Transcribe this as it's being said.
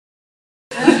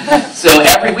So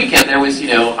every weekend there was,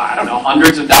 I don't know,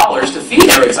 hundreds of dollars to feed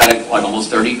every. I had like almost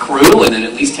 30 crew, and then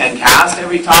at least 10 cast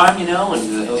every time, and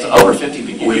it was over 50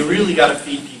 people. You really got to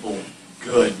feed people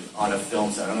good on a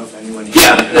film set. I don't know if anyone...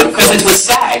 Yeah, because it was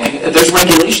SAG. There's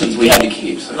regulations we had to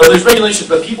keep. So. No, there's regulations,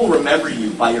 but people remember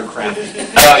you by your craft.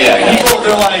 Oh, yeah. People,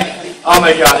 they're like, oh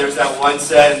my god, there was that one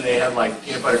set, and they had like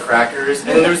peanut butter crackers, and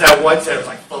then there was that one set, it was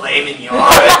like filet mignon,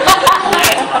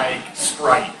 and like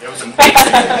Sprite. It was amazing.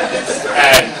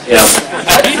 And, yeah.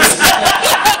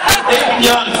 Filet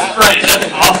mignon and Sprite, that's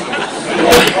awesome.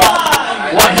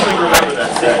 Why do we remember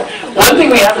that set? One thing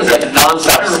we had was like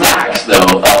non-stop snacks,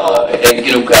 though.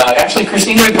 Actually,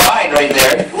 Christina McBride right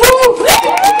there. Woo!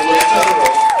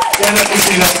 Stand up,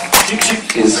 Christina.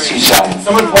 She's shy.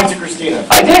 Someone point to Christina.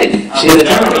 I did.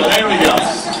 There we go.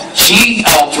 She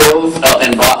drove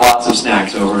and bought lots of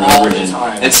snacks over and over again.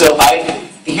 And so I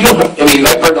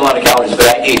burned a lot of calories, but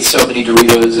I ate so many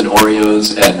Doritos and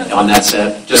Oreos and on that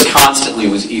set. Just constantly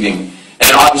was eating.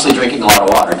 And obviously drinking a lot of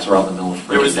water because we're out in the middle of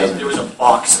the desert. There was a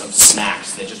box of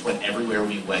snacks that just went everywhere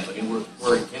we went. Like, we're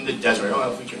in the desert. I don't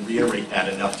know if we can reiterate that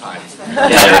enough times. There's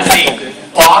a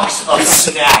box of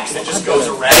snacks that just goes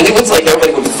around. And it was like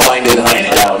everybody would find it and hunt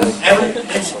it out.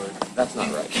 That's not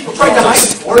right. People tried to hide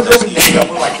it. One of those when you end up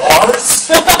with like bars.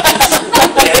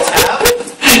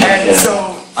 And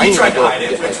so he tried to hide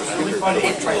it, which was really funny.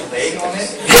 He tried laying on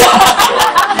it.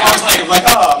 I was like,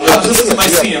 oh, no, this isn't my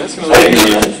scene. I'm just going to lay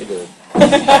on it.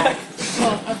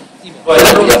 But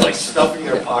everyone was like stuffing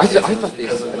their pockets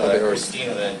because of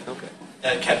Christina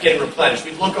that kept getting replenished.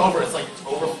 We'd look over, it's like it's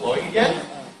overflowing again.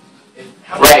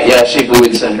 Right, yeah, we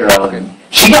would send her out.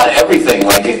 She got everything.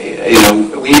 Like,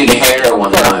 we needed hair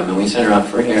one time, and we sent her out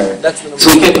for hair.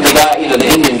 So the guy, the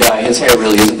Indian guy, his hair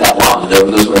really isn't that long.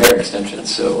 Those were hair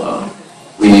extensions. So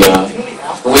when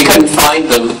we couldn't find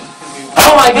them.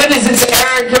 Oh my goodness, it's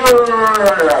Eric!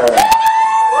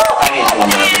 I hate to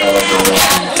that.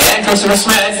 And Christopher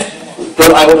Smith, who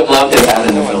I would have loved to have had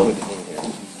in the film.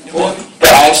 But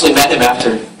I actually met him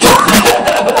after.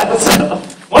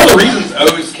 One of the reasons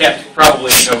O's kept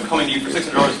probably coming to you for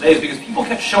 $600 a day is because people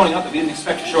kept showing up that we didn't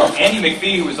expect to show up. Andy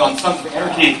McPhee, who was on Sons of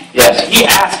Anarchy, he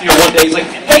asked one day, he's like,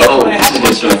 hey, I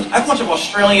have a bunch of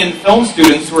Australian film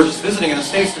students who are just visiting in the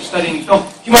States, they're studying film. Do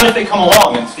you mind if they come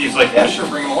along? And Steve's like, yeah, sure,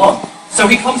 bring them along. So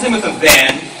he comes in with a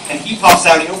van, and he pops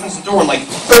out, and he opens the door, and like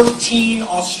 13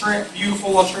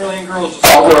 beautiful Australian girls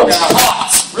just all girls.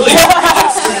 Really?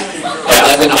 Just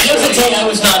to tell you, I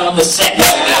was not on the set. I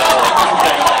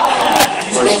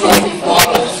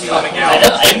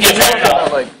didn't get that.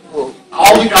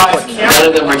 All the guys, none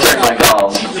of them returned my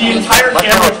calls. The entire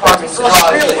camera department was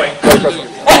going.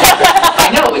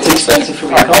 I know, it's expensive for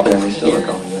me to call them, we still are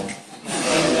calling them.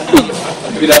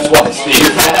 Maybe that's why,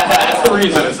 Steve. That's the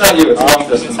reason. It's not you. It's long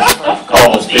distance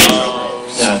calls, Steve.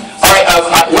 Yeah. All right.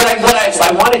 What I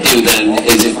want to do then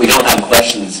is, if we don't have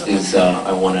questions,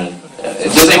 I want to.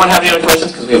 Does anyone have any other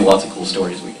questions? Because we have lots of cool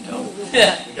stories we can tell.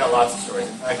 Yeah. We got lots of stories.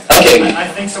 Okay. I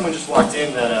think someone just walked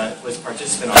in that was a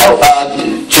participant.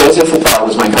 Joseph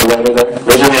was my co-writer there.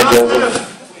 Raise your hand, Joseph.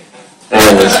 There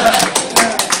it is.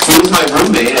 He was my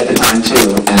roommate at the time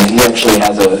too, and he actually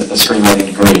has a screenwriting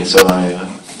degree, so I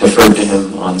deferred to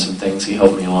him on some things. He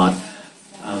helped me a lot.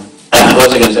 What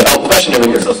was I going to say? Oh, question over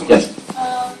here. Yes.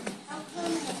 How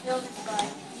come the film is by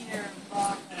Peter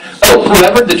Bach? Oh,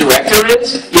 whoever the director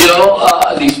is,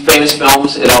 these famous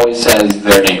films, it always says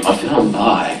their name. A film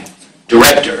by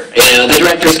director. The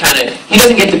director's he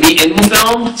doesn't get to be in the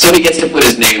film, so he gets to put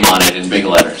his name on it in big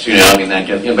letters.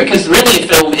 Because really a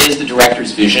film is the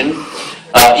director's vision.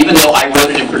 Even though I wrote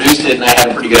it and produced it and I had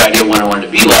a pretty good idea of what I wanted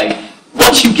to be like,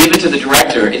 once you give it to the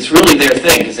director, it's really their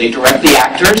thing, because they direct the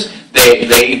actors,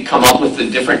 they come up with the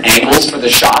different angles for the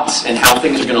shots and how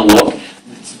things are going to look.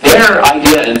 It's their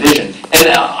idea and vision. And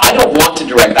I don't want to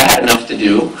direct, I had enough to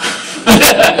do.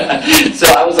 So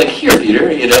I was like, here,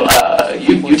 Peter, you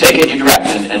take it, you direct.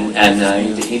 And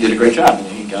he did a great job.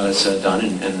 He got us done,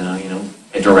 and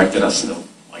it directed us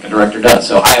like a director does.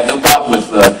 So I have no problem with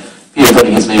Peter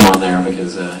putting his name on there,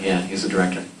 because, he's a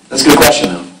director. That's a good question,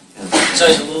 though. Yeah. So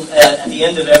at the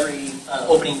end of every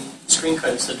opening screen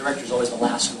credits, the director's always the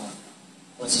last one.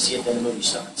 Once you see it, then the movie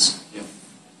starts. Yep.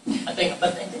 I think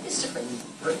it's different in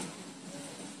Britain.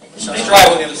 They try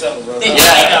on the other side of the road.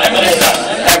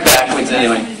 Back backwards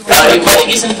anyway. Pudding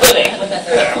isn't pudding.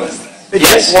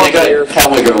 Yes, they got your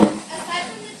cowboy girl. Aside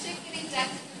from the chick getting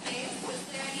decked in the face, was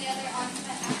there any other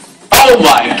on-set action? Oh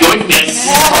my goodness!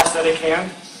 Prosthetic hand?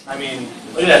 I mean,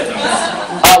 look at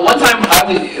that. One time,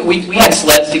 we had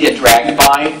sleds to get dragged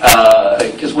by,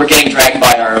 because we're getting dragged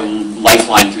by our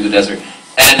lifeline through the desert.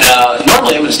 And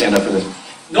normally, I'm going to stand up for this.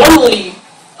 Normally,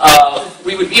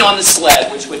 we would be on the sled,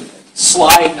 which would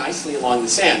slide nicely along the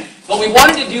sand. But we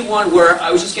wanted to do one where I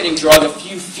was just getting dragged a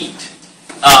few feet.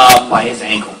 By his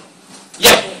ankle.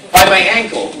 Yeah, by my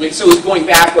ankle. So it was going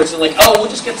backwards, and like, oh, we'll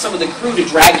just get some of the crew to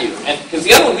drag you. And because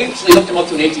the other one, we actually hooked them up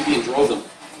to an ATV and drove them.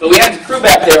 But we had the crew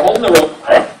back there holding the rope,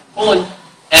 pulling.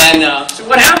 And so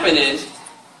what happened is,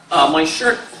 my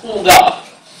shirt pulled up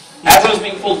as I was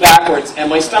being pulled backwards, and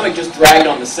my stomach just dragged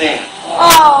on the sand.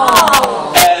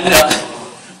 Oh. And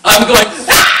I'm going,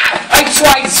 ah! I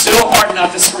tried so hard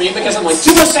not to scream because I'm like,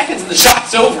 2 more seconds and the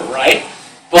shot's over, right?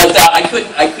 But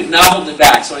I could not hold it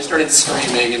back, so I started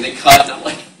screaming, and they cut, and I'm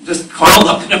like, just curled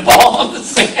up in a ball on the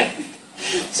sand.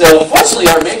 So fortunately,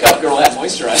 our makeup girl had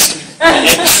moisturizer. And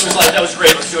she was like, that was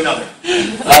great, let's do another.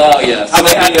 Oh, yes.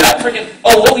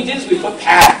 What we did is we put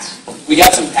pads. We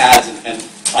got some pads and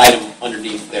tied them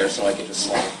underneath there so I could just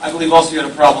slide. I believe also you had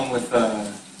a problem with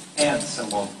ants at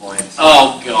one point.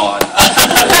 Oh, God.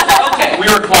 Okay. We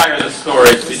require this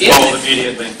story to be told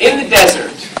immediately. In the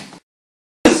desert,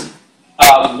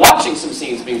 watching some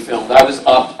scenes being filmed. I was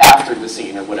up after the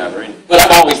scene or whatever, but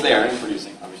I'm always there and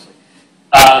producing, obviously.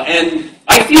 And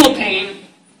I feel a pain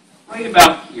right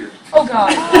about here. Oh,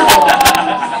 God.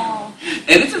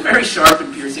 And it's a very sharp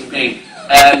and piercing pain.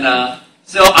 And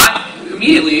so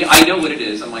immediately I know what it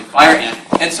is. I'm like, fire ant.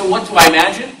 And so what do I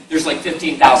imagine? There's like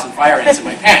 15,000 fire ants in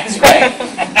my pants, right?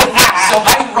 So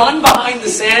I run behind the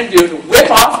sand dune,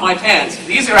 whip off my pants.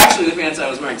 These are actually the pants I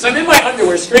was wearing. So I'm in my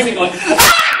underwear screaming, going,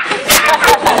 ah!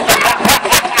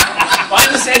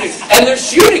 Behind the sand dune. And they're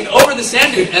shooting over the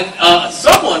sand dune. And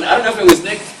someone, I don't know if it was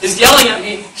Nick, is yelling at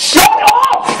me, shut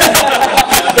up!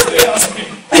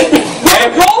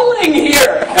 We're rolling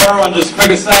here! Everyone, just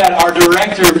quick aside, our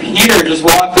director, Peter, just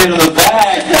walked into the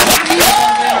back.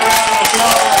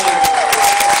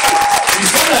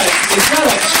 He's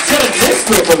got a dick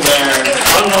whip in there.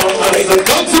 I don't know. He's like,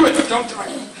 don't do it! Don't do it!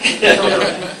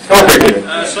 Go over here.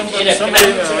 Somebody in a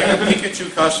Pikachu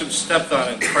costume stepped on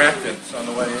it and cracked it on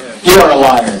the way in. You are a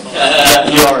liar.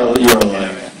 You are a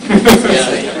liar.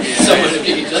 Someone in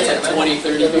Pikachu, that's like 20,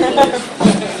 30 people.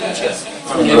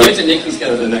 Yeah, give it to Nick, he's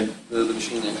got the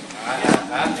machine there.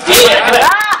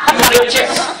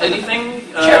 Anything?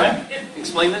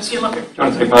 Explain this? Do you want to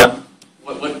take mine?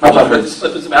 What this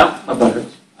clip is about?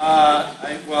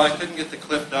 Well, I couldn't get the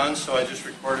clip done, so I just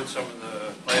recorded some of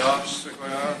the playoffs that are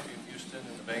going on between Houston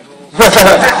and the Bengals.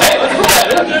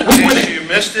 In case you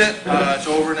missed it, it's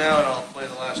over now, and I'll play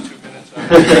the last 2 minutes.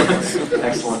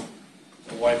 Excellent.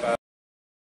 To wipe out.